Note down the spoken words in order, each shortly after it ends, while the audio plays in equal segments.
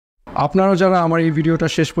আপনারা যারা আমার এই ভিডিওটা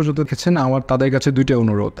শেষ পর্যন্ত দেখেছেন, আমার তাদের কাছে দুইটা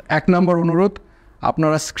অনুরোধ। এক নম্বর অনুরোধ,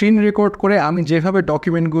 আপনারা স্ক্রিন রেকর্ড করে আমি যেভাবে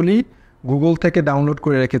ডকুমেন্টগুলি গুগল থেকে ডাউনলোড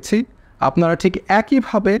করে রেখেছি, আপনারা ঠিক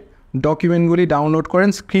একইভাবে ডকুমেন্টগুলি ডাউনলোড করেন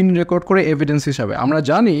স্ক্রিন রেকর্ড করে এভিডেন্স হিসাবে। আমরা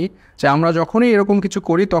জানি যে আমরা যখনই এরকম কিছু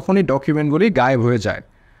করি তখনই ডকুমেন্টগুলি গায়েব হয়ে যায়।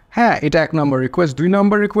 হ্যাঁ, এটা এক নম্বর রিকোয়েস্ট। দুই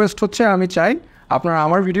নম্বর রিকোয়েস্ট হচ্ছে, আমি চাই আপনারা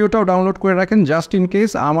আমার ভিডিওটাও ডাউনলোড করে রাখেন জাস্ট ইন কেস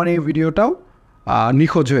আমার এই ভিডিওটাও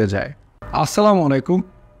নিখোঁজ হয়ে যায়। আসসালামু আলাইকুম।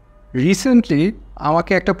 রিসেন্টলি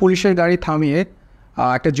আমাকে একটা পুলিশের গাড়ি থামিয়ে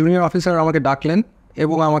একটা জুনিয়র অফিসার আমাকে ডাকলেন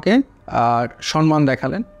এবং আমাকে সম্মান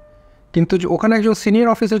দেখালেন, কিন্তু ওখানে একজন সিনিয়র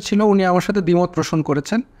অফিসার ছিল, উনি আমার সাথে দ্বিমত পোষণ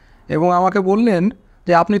করেছেন এবং আমাকে বললেন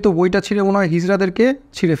যে আপনি তো বইটা ছিঁড়ে ওনার হিজড়াদেরকে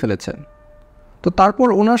ছিঁড়ে ফেলেছেন। তো তারপর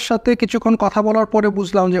ওনার সাথে কিছুক্ষণ কথা বলার পরে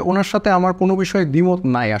বুঝলাম যে ওনার সাথে আমার কোনো বিষয়ে দ্বিমত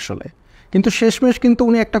নাই আসলে, কিন্তু শেষমেশ কিন্তু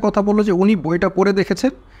উনি একটা কথা বললো যে উনি বইটা পড়ে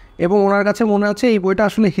দেখেছেন এবং ওনার কাছে মনে আছে এই বইটা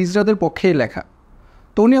আসলে হিজড়াদের পক্ষেই লেখা।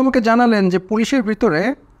 তো উনি আমাকে জানালেন যে পুলিশের ভিতরে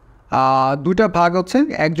দুইটা ভাগ হচ্ছে,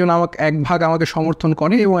 এক ভাগ আমাকে সমর্থন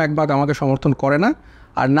করে এবং এক ভাগ আমাকে সমর্থন করে না।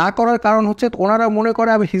 আর না করার কারণ হচ্ছে ওনারা মনে করে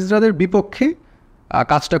আমি হিজড়াদের বিপক্ষে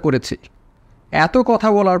কাজটা করেছি। এত কথা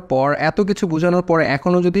বলার পর, এত কিছু বোঝানোর পরে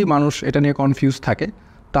এখনও যদি মানুষ এটা নিয়ে কনফিউজ থাকে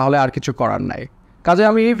তাহলে আর কিছু করার নাই। কাজে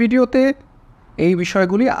আমি এই ভিডিওতে এই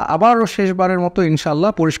বিষয়গুলি আবারও শেষবারের মতো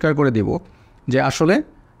ইনশাল্লাহ পরিষ্কার করে দেব যে আসলে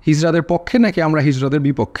হিজড়াদের পক্ষে নাকি আমরা হিজড়াদের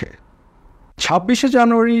বিপক্ষে। 26শে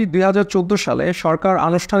জানুয়ারি 2014 সালে সরকার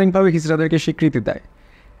আনুষ্ঠানিকভাবে হিজড়াদেরকে স্বীকৃতি দেয়।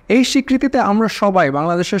 এই স্বীকৃতিতে আমরা সবাই,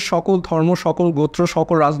 বাংলাদেশের সকল ধর্ম, সকল গোত্র,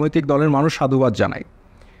 সকল রাজনৈতিক দলের মানুষ সাধুবাদ জানাই।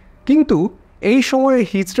 কিন্তু এই সময়ে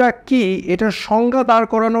হিজড়া কি, এটার সংজ্ঞা দাঁড়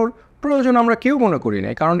করানোর প্রয়োজন আমরা কেউ মনে করি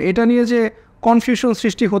নাই, কারণ এটা নিয়ে যে কনফিউশন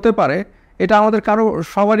সৃষ্টি হতে পারে এটা আমাদের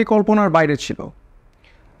সবারই কল্পনার বাইরে ছিল।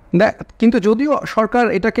 কিন্তু যদিও সরকার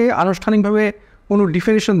এটাকে আনুষ্ঠানিকভাবে কোনো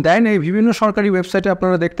ডিফিনিশন দেয় নাই, বিভিন্ন সরকারি ওয়েবসাইটে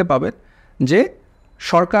আপনারা দেখতে পাবেন যে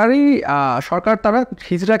সরকার তারা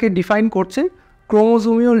হিজড়াকে ডিফাইন করছে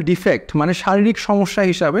ক্রোমোজোমিয়াল ডিফেক্ট, মানে শারীরিক সমস্যা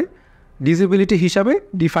হিসাবে, ডিসেবিলিটি হিসাবে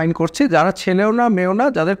ডিফাইন করছে, যারা ছেলেও না মেয়েও না,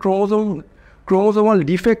 যাদের ক্রোমোজোমাল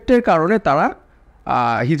ডিফেক্টের কারণে তারা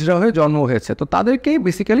হিজড়া হয়ে জন্ম হয়েছে। তো তাদেরকেই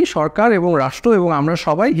বেসিক্যালি সরকার এবং রাষ্ট্র এবং আমরা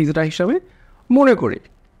সবাই হিজড়া হিসাবে মনে করি।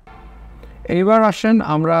 এইবার আসেন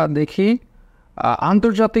আমরা দেখি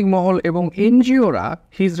আন্তর্জাতিক মহল এবং এনজিওরা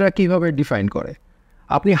হিজড়া কীভাবে ডিফাইন করে।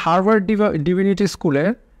 আপনি হার্ভার্ড ডিভিনিটি স্কুলের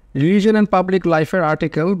রিলিজন অ্যান্ড পাবলিক লাইফের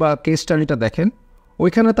আর্টিকেল বা কেস স্টাডিটা দেখেন,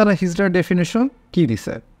 ওইখানে তারা হিজড়ার ডেফিনেশন কী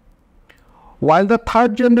দিছে। While the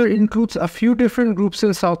third gender includes a few different groups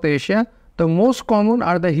in South Asia, the most common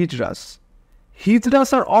are the hijras. Hijras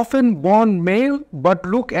are often born male but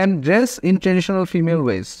look and dress in traditional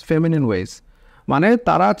feminine ways. মানে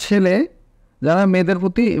তারা ছেলে যারা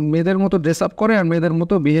মেয়েদের মতো dress up করে আর মেয়েদের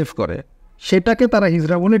মতো behave করে, সেটাকে তারা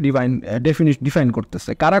হিজড়া বলে ডিফাইন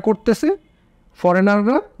করতেছে। কারা করতেছে?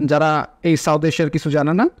 ফরেনাররা, যারা এই সাউথ এশিয়ার কিছু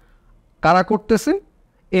জানে না। কারা করতেছে?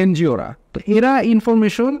 এনজিওরা। তো এরা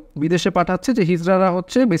ইনফরমেশন বিদেশে পাঠাচ্ছে যে হিজড়ারা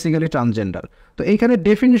হচ্ছে বেসিক্যালি ট্রান্সজেন্ডার। তো এইখানে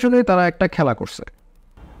ডেফিনিশনে তারা একটা খেলা করছে।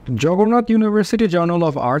 Jagannath university journal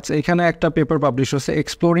of arts এখানে একটা পেপার পাবলিশ হচ্ছে,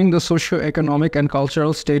 exploring the socio economic and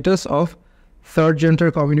cultural status of third gender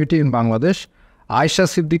community in Bangladesh. Ayesha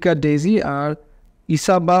Siddika daisy আর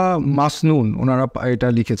ইসাবা মাসনুন ওনারা এটা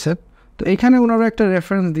লিখেছেন। তো এখানে ওনারা একটা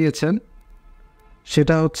রেফারেন্স দিয়েছেন,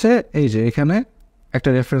 সেটা হচ্ছে এই যে এখানে একটা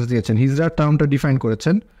রেফারেন্স দিয়েছেন, হিজড়ার টার্মটা ডিফাইন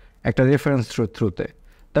করেছেন একটা রেফারেন্স থ্রুতে।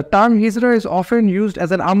 The term hijra is often used as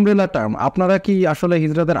an umbrella term. আপনারা কি আসলে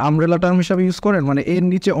হিজড়াদের আমব্রেলা টার্ম হিসাবে ইউজ করেন? মানে এর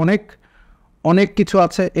নিচে অনেক কিছু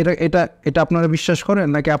আছে, এটা আপনারা বিশ্বাস করেন?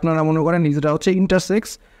 নাকি আপনারা মনে করেন হিজড়া হচ্ছে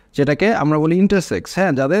ইন্টারসেক্স, যেটাকে আমরা বলি ইন্টারসেক্স,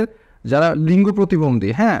 হ্যাঁ, যারা লিঙ্গ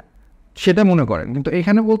প্রতিবন্ধী, হ্যাঁ, সেটা মনে করেন। কিন্তু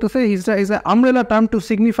এখানে বলতেছে হিজড়া is an umbrella term two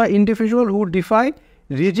signify individual who defy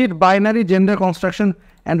rigid binary gender construction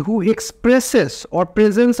and who expresses or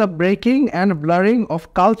presents a breaking and blurring of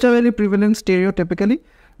culturally prevalent stereotypically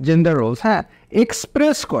gender roles. হ্যাঁ,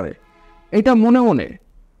 এক্সপ্রেস করে, এটা মনে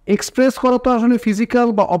এক্সপ্রেস করা তো আসলে ফিজিক্যাল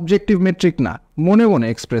বা objective metric না, মনে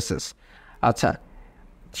এক্সপ্রেসেস। আচ্ছা,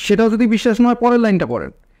 সেটাও যদি বিশ্বাস নয় পরের লাইনটা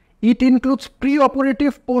পড়েন। It includes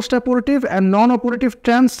pre-operative, post-operative and non-operative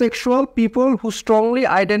transsexual people who strongly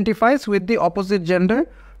identifies with the opposite gender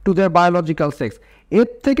to their biological sex. এর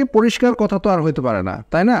থেকে পরিষ্কার কথা তো আর হইতে পারে না,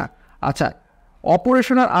 তাই না? আচ্ছা,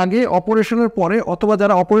 অপারেশনের আগে, অপারেশনের পরে, অথবা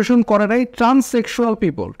যারা অপারেশন করে নাই, ট্রান্সসেক্সুয়াল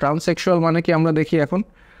পিপল। ট্রান্সসেক্সুয়াল মানে কি আমরা দেখি এখন,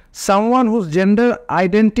 someone whose gender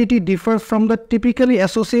identity differs from the typically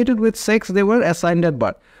associated with sex they were assigned at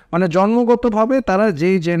birth. মানে জন্মগতভাবে তারা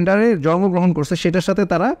যেই জেন্ডারে জন্মগ্রহণ করছে সেটার সাথে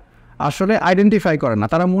তারা আসলে আইডেন্টিফাই করে না,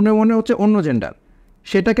 তারা মনে হচ্ছে অন্য জেন্ডার,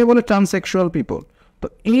 সেটাকে বলে ট্রান্সসেক্সুয়াল পিপল। তো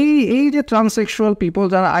এই যে ট্রান্সসেক্সুয়াল পিপল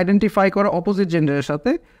যারা আইডেন্টিফাই করে অপোজিট জেন্ডারের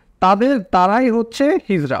সাথে, তারাই হচ্ছে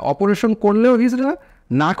হিজড়া, অপারেশন করলেও হিজড়া,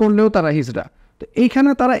 না করলেও তারা হিজড়া। তো এইখানে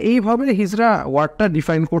তারা এইভাবে হিজড়া ওয়ার্ডটা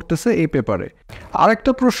ডিফাইন করতেছে এই পেপারে।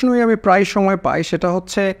 আরেকটা প্রশ্নই আমি প্রায় সময় পাই, সেটা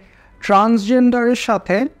হচ্ছে ট্রান্সজেন্ডারের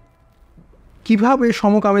সাথে কিভাবে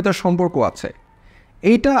সমকামিতার সম্পর্ক আছে।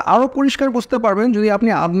 এইটা আরও পরিষ্কার বুঝতে পারবেন যদি আপনি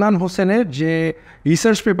আদনান হোসেনের যে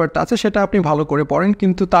রিসার্চ পেপারটা আছে সেটা আপনি ভালো করে পড়েন,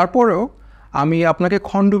 কিন্তু তারপরেও আমি আপনাকে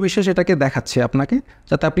খণ্ড বিশেষ এটাকে দেখাচ্ছি আপনাকে,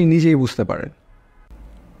 যাতে আপনি নিজেই বুঝতে পারেন।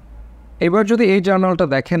 এবার যদি এই জার্নালটা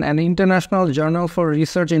দেখেন, an international journal for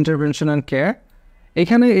research intervention and care,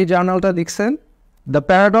 এখানে এই জার্নালটা লিখছেন the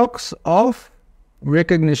paradox of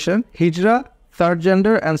recognition, hijra, third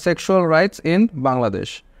gender and sexual rights in Bangladesh.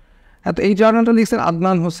 তো এই জার্নালটা লিখছেন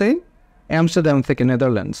আদনান হোসেন, অ্যামস্টারডাম থেকে,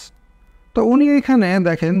 নেদারল্যান্ডস। তো উনি এখানে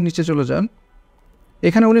দেখেন, নিচে চলে যান,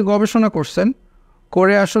 এখানে উনি গবেষণা করছেন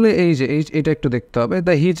করে আসলে এইটা একটু দেখতে হবে,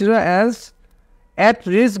 the hijra as at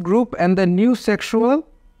risk group and the new sexual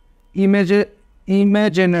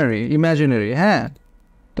imaginary. হ্যাঁ,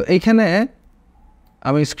 তো এইখানে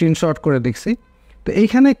আমি স্ক্রিনশট করে দেখছি। তো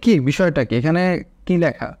এইখানে কি বিষয়টা কি, এখানে কি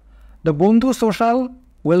লেখা, দ্য বন্ধু social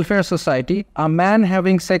welfare society, a man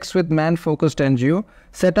having sex with man focused NGO,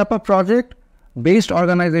 set up a project based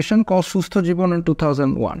organisation call সুস্থ জীবন ইন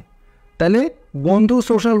 2001। তাহলে বন্ধু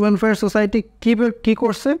সোশ্যাল ওয়েলফেয়ার সোসাইটি কী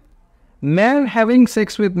করছে, man having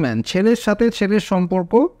sex with man, ছেলের সাথে ছেলের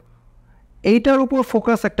সম্পর্ক, এইটার উপর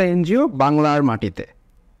ফোকাস একটা এনজিও বাংলার মাটিতে।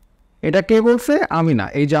 এটা কে বলছে? আমি না,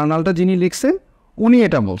 এই জার্নালটা যিনি লিখছেন উনি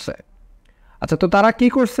এটা বলছে। আচ্ছা, তো তারা কি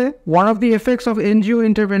করছে, one of the effects of NGO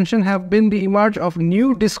intervention have been the emerge of new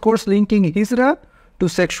discourse linking hijra two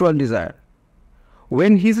sexual desire.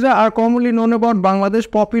 When Hijra are commonly known about Bangladesh,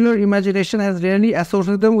 popular imagination has rarely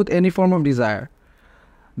associated them with any form of desire.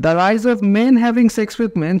 The rise of men having sex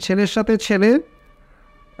with men, ছেলের সাথে ছেলের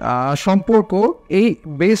সম্পর্ক, এই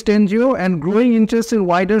based NGO and growing interest in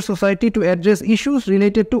wider society to address issues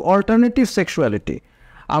related to alternative sexuality.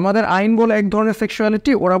 আমাদের আইন বলে এক ধরনের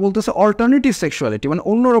সেক্সুয়ালিটি, ওরা বলতেছে অল্টারনেটিভ সেক্সুয়ালিটি, মানে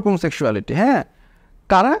অন্যরকম সেক্সুয়ালিটি। হ্যাঁ,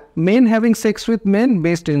 কারা? Main having sex with main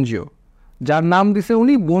based NGO, যার নাম দিছে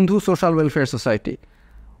উনি বন্ধু social welfare society,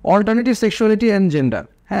 alternative sexuality and gender.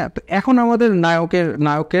 হ্যাঁ, তো এখন আমাদের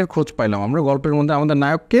নায়কের খোঁজ পাইলাম আমরা গল্পের মধ্যে, আমাদের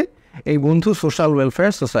নায়ককে এই বন্ধু সোশ্যাল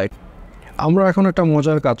ওয়েলফেয়ার সোসাইটি। আমরা এখন একটা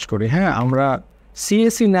মজার কাজ করি, হ্যাঁ, আমরা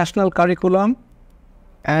CSC national curriculum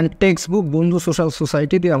and text book বন্ধু সোশ্যাল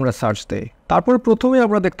সোসাইটি দিয়ে আমরা সার্চ দিই। তারপর প্রথমেই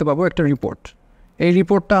আমরা দেখতে পাবো একটা রিপোর্ট। এই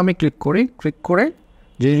রিপোর্টটা আমি ক্লিক করে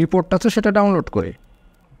যে রিপোর্টটা আছে সেটা ডাউনলোড করি।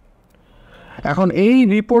 এখন এই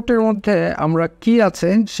রিপোর্টের মধ্যে আমরা কি আছে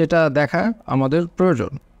সেটা দেখা আমাদের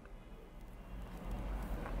প্রয়োজন।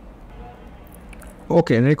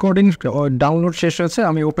 ওকে, রেকর্ডিং ডাউনলোড শেষ হয়েছে,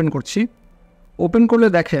 আমি ওপেন করছি। ওপেন করলে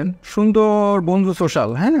দেখেন সুন্দর বন্ধু সোশ্যাল,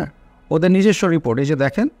 হ্যাঁ, ওদের নিজস্ব রিপোর্ট। এই যে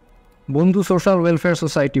দেখেন, বন্ধু সোশ্যাল ওয়েলফেয়ার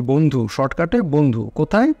সোসাইটি, বন্ধু শর্টকাটে বন্ধু,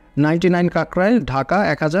 কোথায়? 99 Kakrail, Dhaka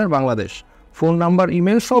 1000, Bangladesh. Phone number,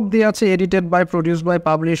 email সব দিয়ে আছে, edited by, produce by,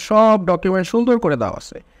 publish, সব ডকুমেন্ট সুন্দর করে দেওয়া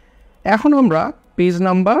আছে। এখন আমরা পেজ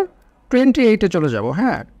নাম্বার 28-এ চলে যাব।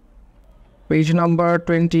 হ্যাঁ, পেজ নাম্বার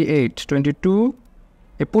 28, 22,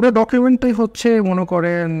 এই পুরো ডকুমেন্টটাই হচ্ছে মনে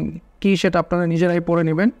করেন কি সেটা আপনারা নিজেরাই পড়ে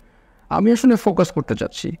নেবেন, আমি আসলে ফোকাস করতে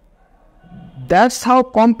চাচ্ছি। That's how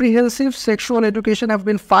comprehensive sexual education have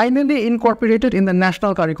been finally incorporated in the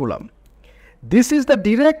national curriculum. This is the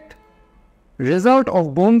direct result of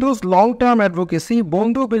Bondhu's long-term advocacy.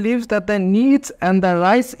 Bondhu believes that the needs and the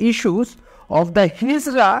rights issues of the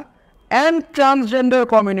Hijra and transgender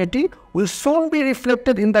community will soon be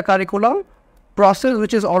reflected in the curriculum process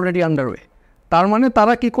which is already underway. তার মানে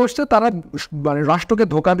তারা কি করছে, তারা মানে রাষ্ট্রকে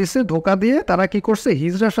ধোকা দিয়ে তারা কি করছে,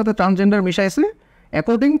 হিজড়ার সাথে transgender মিশাইছে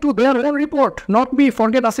according to their own report. Not be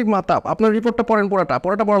forget Asif Mahtab, আপনার রিপোর্টটা পড়েন, পড়া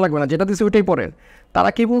পড়া লাগবে না, যেটা দিচ্ছে ওইটাই পড়েন। তারা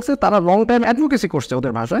কি বলছে, তারা লং টাইম অ্যাডভোকেসি করছে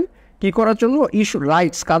ওদের ভাষায়, কি করার জন্য, issue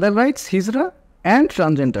rights, Quader rights? Hijra and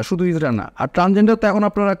transgender, শুধু হিজড়া না। আর ট্রান্সজেন্ডার তো এখন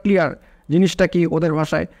আপনারা ক্লিয়ার জিনিসটা কি ওদের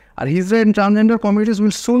ভাষায়। আর হিজড়া and transgender communities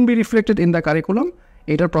will soon B reflected in the curriculum.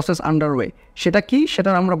 এটার প্রসেস আন্ডারওয়ে। সেটা কি,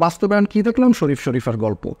 সেটার আমরা বাস্তবায়ন কী দেখলাম, শরীফার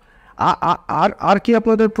গল্প। আর কি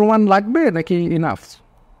আপনাদের প্রমাণ লাগবে নাকি ইনাফ?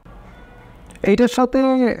 এইটার সাথে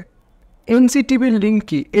এনসিটিভির লিঙ্ক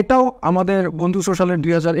কি, এটাও আমাদের বন্ধু সোশ্যালের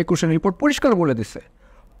 2021-এর রিপোর্ট পরিষ্কার বলে দিছে।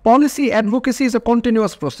 Policy advocacy is a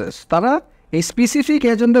continuous process. তারা এই স্পেসিফিক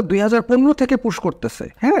এজেন্ডা 2015 থেকে পুশ করতেছে।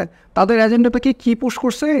 হ্যাঁ, তাদের এজেন্ডাটা কি পুশ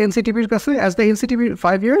করছে এনসিটিভির কাছে? As the NCTB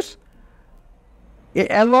 5 years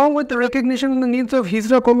along with the recognition of the needs of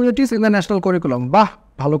Hijra communities in the national curriculum. বাহ,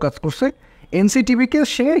 ভালো কাজ করছে এনসিটিভিকে।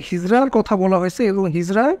 সে হিজড়ার কথা বলা হয়েছে এবং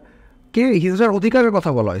হিজড়ার অধিকারের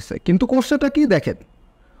কথা বলা হয়েছে, কিন্তু কোর্সটা কি দেখেন,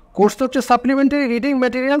 কোর্সটা হচ্ছে supplementary reading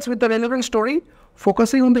materials with the relevant story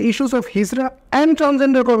focusing on the issues of hijra and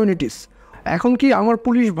transgender communities. এখন কি আমার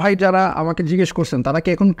পুলিশ ভাই যারা আমাকে জিজ্ঞেস করছেন তারা কি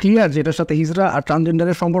এখন ক্লিয়ার যে এটার সাথে হিজড়া আর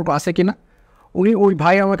ট্রান্সজেন্ডারের সম্পর্ক আছে কিনা? ওই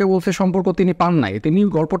ভাই আমাকে বলছে সম্পর্ক তিনি পান নাই, তিনি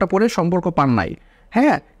গল্পটা পড়ে সম্পর্ক পান নাই।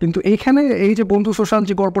 হ্যাঁ, কিন্তু এইখানে এই যে বন্ধু সোশ্যাল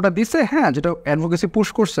যে গল্পটা দিচ্ছে, হ্যাঁ, যেটা অ্যাডভোকেসি পুশ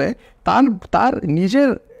করছে, তার নিজের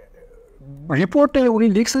রিপোর্টে উনি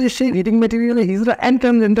লিখছে যে সেই reading ম্যাটেরিয়ালে hijra and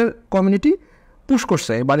transgender community push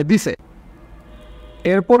করছে, মানে দিছে।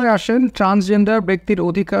 এরপরে আসেন ট্রান্সজেন্ডার ব্যক্তির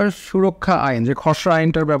অধিকার সুরক্ষা আইন, যে খসড়া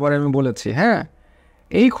আইনটার ব্যাপারে আমি বলেছি। হ্যাঁ,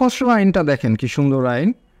 এই খসড়া আইনটা দেখেন কি সুন্দর আইন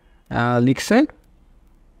লিখছে।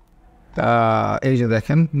 এই যে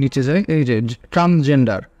দেখেন নিচে যায়, এই যে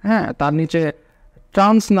ট্রান্সজেন্ডার, হ্যাঁ, তার নিচে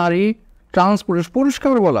ট্রান্স নারী, ট্রান্স পুরুষ,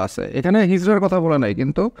 পরিষ্কার বলা আছে, এখানে হিজড়ার কথা বলা নাই।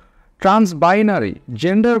 কিন্তু trans binary,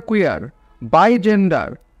 gender queer, by gender,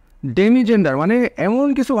 demi gender, মানে এমন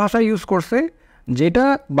কিছু ভাষা ইউজ করছে যেটা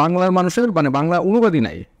বাংলার মানুষের, মানে বাংলা অনুবাদই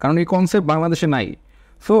নাই, কারণ এই কনসেপ্ট বাংলাদেশে নাই।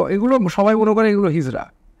 সো এগুলো সবাই মনে করে এগুলো হিজড়া।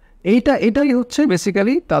 এটাই হচ্ছে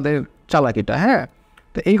বেসিক্যালি তাদের চালাকিটা। হ্যাঁ,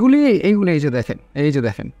 তো এইগুলি এই যে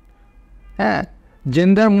দেখেন, হ্যাঁ,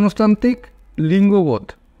 জেন্ডার মনস্তান্ত্রিক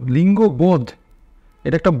লিঙ্গবোধ,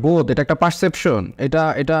 এটা একটা বোধ, এটা একটা পারসেপশন,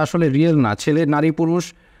 এটা আসলে রিয়েল না। ছেলে, নারী, পুরুষ,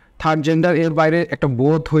 থার্ড জেন্ডার, এর বাইরে একটা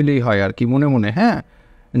বোধ হইলেই হয় আর কি, মনে মনে। হ্যাঁ,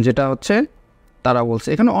 যেটা হচ্ছে তারা বলছে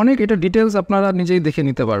এখানে অনেক, এটা ডিটেলস আপনারা নিজেই দেখে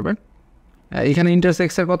নিতে পারবেন। এখানে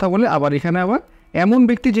ইন্টারসেক্সের কথা বলে, আবার এখানে আবার এমন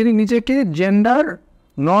ব্যক্তি যিনি নিজেকে জেন্ডার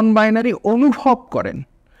নন বাইনারি অনুভব করেন,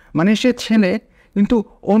 মানে সে ছেলে কিন্তু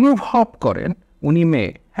অনুভব করেন উনি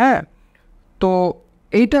মেয়ে। হ্যাঁ, তো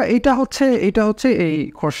এইটা হচ্ছে এই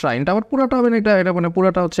খসড়া আইনটা। আবার পুরাটা হবে না, এটা মানে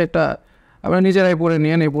পুরাটা হচ্ছে একটা, আপনারা নিজেরাই পড়ে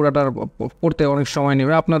নিয়েন, এই পুরাটার পড়তে অনেক সময়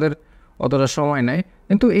নেবে, আপনাদের অতটা সময় নেই।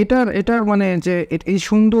 কিন্তু এটার মানে যে এই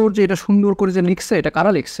সুন্দর, যে এটা সুন্দর করে যে লিখছে, এটা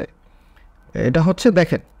কারা লিখছে? এটা হচ্ছে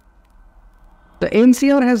দেখেন, the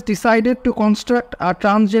NCR has decided to construct a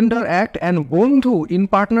transgender act and বন্ধু in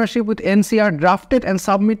partnership with NCR drafted and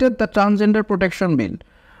submitted the transgender protection বিল।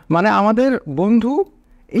 মানে আমাদের বন্ধু,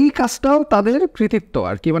 এই কাজটাও তাদের কৃতিত্ব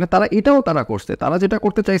আর কি, মানে তারা করছে। তারা যেটা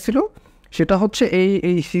করতে চাইছিল সেটা হচ্ছে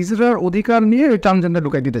এই হিজড়ার অধিকার নিয়ে ওই ট্রান্সজেন্ডার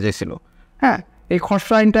ঢুকাই দিতে চাইছিল। হ্যাঁ, এই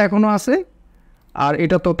খসড়া আইনটা এখনও আছে, আর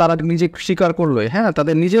এটা তো তারা নিজে স্বীকার করলোই। হ্যাঁ,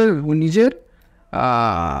 তাদের নিজের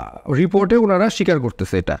রিপোর্টে ওনারা স্বীকার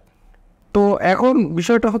করতেছে এটা। তো এখন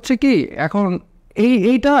বিষয়টা হচ্ছে কি, এখন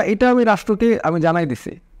এইটা আমি রাষ্ট্রকে জানাই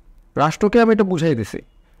দিছি, রাষ্ট্রকে আমি এটা বুঝাই দিছি,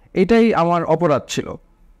 এটাই আমার অপরাধ ছিল।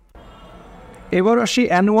 এবার আসি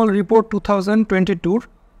অ্যানুয়াল রিপোর্ট 2022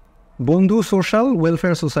 বন্ধু সোশ্যাল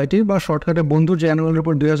ওয়েলফেয়ার সোসাইটির, বা শর্টকাটে বন্ধুর যে অ্যানুয়াল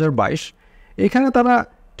রিপোর্ট 2022। এখানে তারা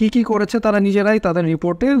কি করেছে তারা নিজেরাই তাদের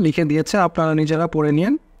রিপোর্টে লিখে দিয়েছে, আপনারা নিজেরা পড়ে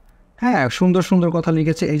নিন। হ্যাঁ, সুন্দর সুন্দর কথা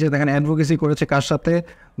লিখেছে। এই যে দেখেন, অ্যাডভোকেসি করেছে কার সাথে?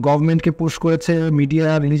 গভর্নমেন্টকে পুশ করেছে, মিডিয়া,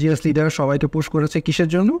 রিলিজিয়াস লিডার সবাইকে পুশ করেছে। কিসের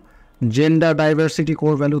জন্য? জেন্ডার ডাইভার্সিটি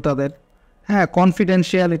কোর ভ্যালু তাদের, হ্যাঁ,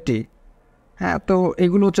 কনফিডেন্সিয়ালিটি, হ্যাঁ, তো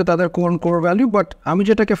এগুলো হচ্ছে তাদের কোর ভ্যালু। বাট আমি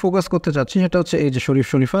যেটাকে ফোকাস করতে চাচ্ছি সেটা হচ্ছে এই যে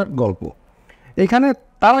শরীফার গল্প। এখানে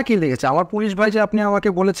তারা কি লিখেছে? আমার পুলিশ ভাই যে আপনি আমাকে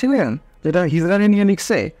বলেছিলেন যেটা হিজড়ারে নিয়ে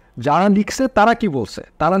লিখছে, যারা লিখছে তারা কি বলছে?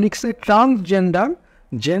 তারা লিখছে transgender,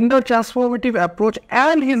 gender transformative approach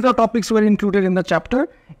and Hijra topics were included in the chapter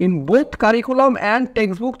in both curriculum and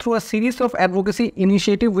textbook through a series of advocacy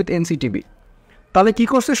initiative with NCTB. তাহলে কি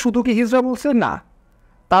করছে? শুধু কি হিজড়া বলছে? না,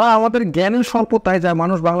 তারা আমাদের জ্ঞানের স্বল্পতায়, যা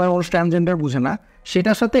বাংলার মানুষ ট্রান্সজেন্ডার বুঝে না,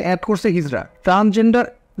 সেটার সাথে অ্যাড করছে হিজড়া, transgender,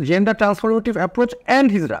 gender transformative approach and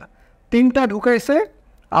হিজড়া, তিনটা ঢুকাইছে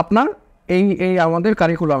আপনার এই আমাদের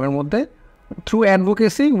কারিকুলামের মধ্যে through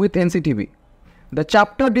advocacy with NCTB. The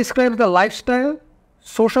chapter describes the lifestyle,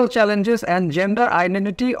 social challenges and gender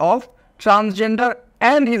identity of transgender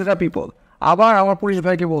and Hijra people. আবার আমার পুলিশ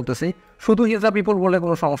ভাইকে বলতেছি, শুধু হিজড়া পিপল বলে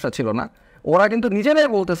কোনো সমস্যা ছিল না, ওরা কিন্তু নিজেরাই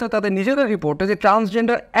বলতেছে তাদের নিজেদের রিপোর্টে যে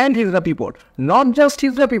transgender and hijra people, not just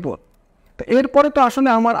hijra people. তো এরপরে তো আসলে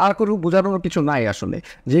আমার আর কোনো বোঝানোর কিছু নাই আসলে,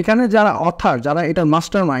 যেখানে যারা অথার, যারা এটার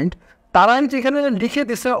মাস্টার মাইন্ড, তারাই যেখানে লিখে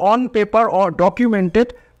দিছে অন পেপার অর ডকুমেন্টেড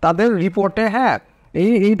তাদের রিপোর্টে। হ্যাঁ,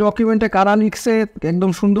 এই ডকুমেন্টে কারা লিখছে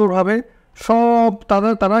একদম সুন্দরভাবে সব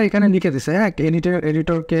তারা এখানে লিখে দিছে। হ্যাঁ,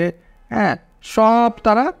 এডিটরকে, হ্যাঁ, সব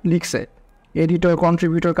তারা লিখছে, এডিটর,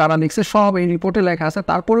 কন্ট্রিবিউটর কারা লিখছে সব এই রিপোর্টে লেখা আছে।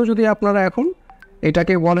 তারপরেও যদি আপনারা এখন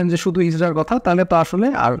এটাকে বলেন যে শুধু হিজড়ার কথা, তাহলে তো আসলে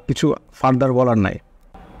আর কিছু ফার্দার বলার নাই।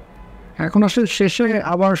 এখন আসলে শেষে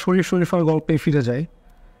আবার শরীফার গল্পে ফিরে যায়।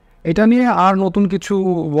 এটা নিয়ে আর নতুন কিছু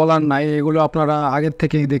বলার নাই, এগুলো আপনারা আগের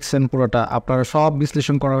থেকেই দেখছেন, পুরোটা আপনারা সব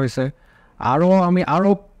বিশ্লেষণ করা হয়েছে।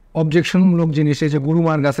 আরও অবজেকশনমূলক জিনিস, এই যে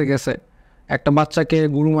গুরুমার কাছে গেছে, একটা বাচ্চাকে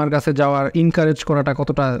গুরুমার কাছে যাওয়ার ইনকারেজ করাটা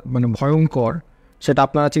কতটা মানে ভয়ঙ্কর সেটা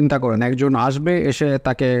আপনারা চিন্তা করেন। একজন আসবে, এসে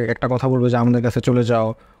তাকে একটা কথা বলবে যে আমাদের কাছে চলে যাও,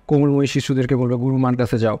 কোমলময়ী শিশুদেরকে বলবে গুরুমার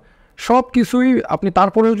কাছে যাও। সব কিছুই আপনি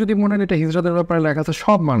তারপরেও যদি মনে হয় এটা হিজড়াদের ব্যাপারে লেখা আছে,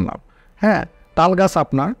 সব মানলাম, হ্যাঁ তাল গাছ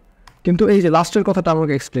আপনার। কিন্তু এই যে লাস্টের কথাটা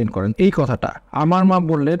আমাকে এক্সপ্লেন করেন, এই কথাটা আমার মা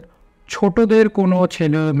বললেন ছোটদের কোনো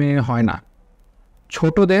ছেলে মেয়ে হয় না,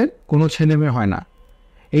 ছোটদের কোনো ছেলে মেয়ে হয় না।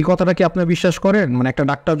 এই কথাটা কি আপনি বিশ্বাস করেন? মানে একটা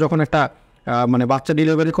ডাক্তার যখন একটা মানে বাচ্চা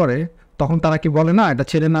ডেলিভারি করে তখন তারা কি বলে না এটা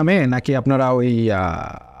ছেলে না মেয়ে, নাকি আপনারা ওই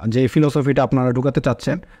যে ফিলোসফিটা আপনারা ঢুকাতে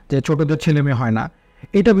চাচ্ছেন যে ছোটদের ছেলে মেয়ে হয় না,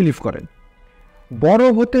 এটা বিলিভ করেন? বড়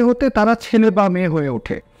হতে হতে তারা ছেলে বা মেয়ে হয়ে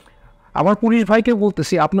ওঠে। আমার পুলিশ ভাইকে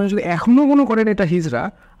বলতেছি, আপনারা যদি এখনও মনে করেন এটা হিজড়া,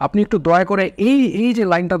 আপনি একটু দয়া করে এই যে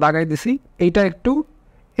লাইনটা দাগাই দিছি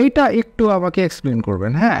এইটা একটু আমাকে এক্সপ্লেন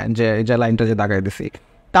করবেন, হ্যাঁ, যে লাইনটা যে দাগাই দিছি,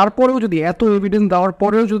 তারপরেও যদি এত এভিডেন্স দেওয়ার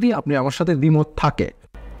পরেও যদি আপনি আমার সাথে দ্বিমত থাকে।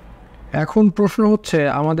 এখন প্রশ্ন হচ্ছে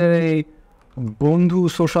আমাদের এই বন্ধু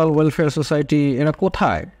সোশ্যাল ওয়েলফেয়ার সোসাইটি এরা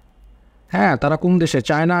কোথায়? হ্যাঁ, তারা কোন দেশে?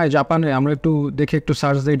 চায়নায়, জাপানে? আমরা একটু দেখে একটু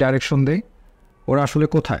সার্চ দিই, ডাইরেকশন দিই, ওরা আসলে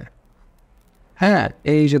কোথায়? হ্যাঁ,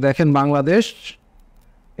 এই যে দেখেন বাংলাদেশ,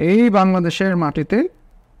 এই বাংলাদেশের মাটিতে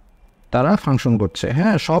তারা ফাংশন করছে।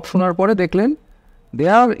 হ্যাঁ, সব শোনার পরে দেখলেন দে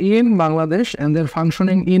আর in Bangladesh and they R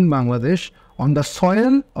functioning in Bangladesh on the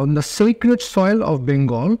soil, on the secret soil of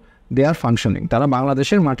Bengal they R functioning. তারা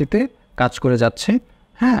বাংলাদেশের মাটিতে কাজ করে যাচ্ছে,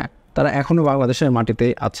 হ্যাঁ, তারা এখনও বাংলাদেশের মাটিতে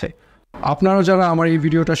আছে। আপনারা যারা আমার এই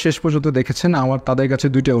ভিডিওটা শেষ পর্যন্ত দেখেছেন, আমার তাদের কাছে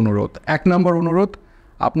দুইটা অনুরোধ। এক নম্বর অনুরোধ,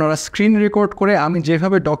 আপনারা স্ক্রিন রেকর্ড করে আমি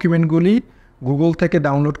যেভাবে ডকুমেন্টগুলি গুগল থেকে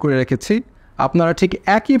ডাউনলোড করে রেখেছি, আপনারা ঠিক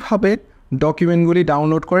একইভাবে ডকুমেন্টগুলি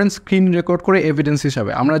ডাউনলোড করেন স্ক্রিন রেকর্ড করে এভিডেন্স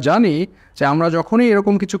হিসাবে। আমরা জানি যে আমরা যখনই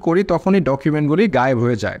এরকম কিছু করি তখনই ডকুমেন্টগুলি গায়েব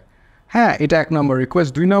হয়ে যায়। হ্যাঁ, এটা এক নম্বর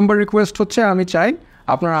রিকোয়েস্ট। দুই নম্বর রিকোয়েস্ট হচ্ছে আমি চাই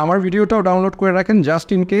আপনারা আমার ভিডিওটাও ডাউনলোড করে রাখেন, জাস্ট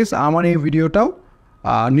ইন কেস আমার এই ভিডিওটাও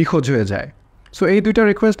নিখোঁজ হয়ে যায়। সো এই দুইটা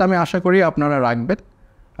রিকোয়েস্ট আমি আশা করি আপনারা রাখবেন।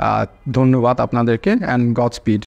 ধন্যবাদ আপনাদেরকে, অ্যান্ড গড স্পিড।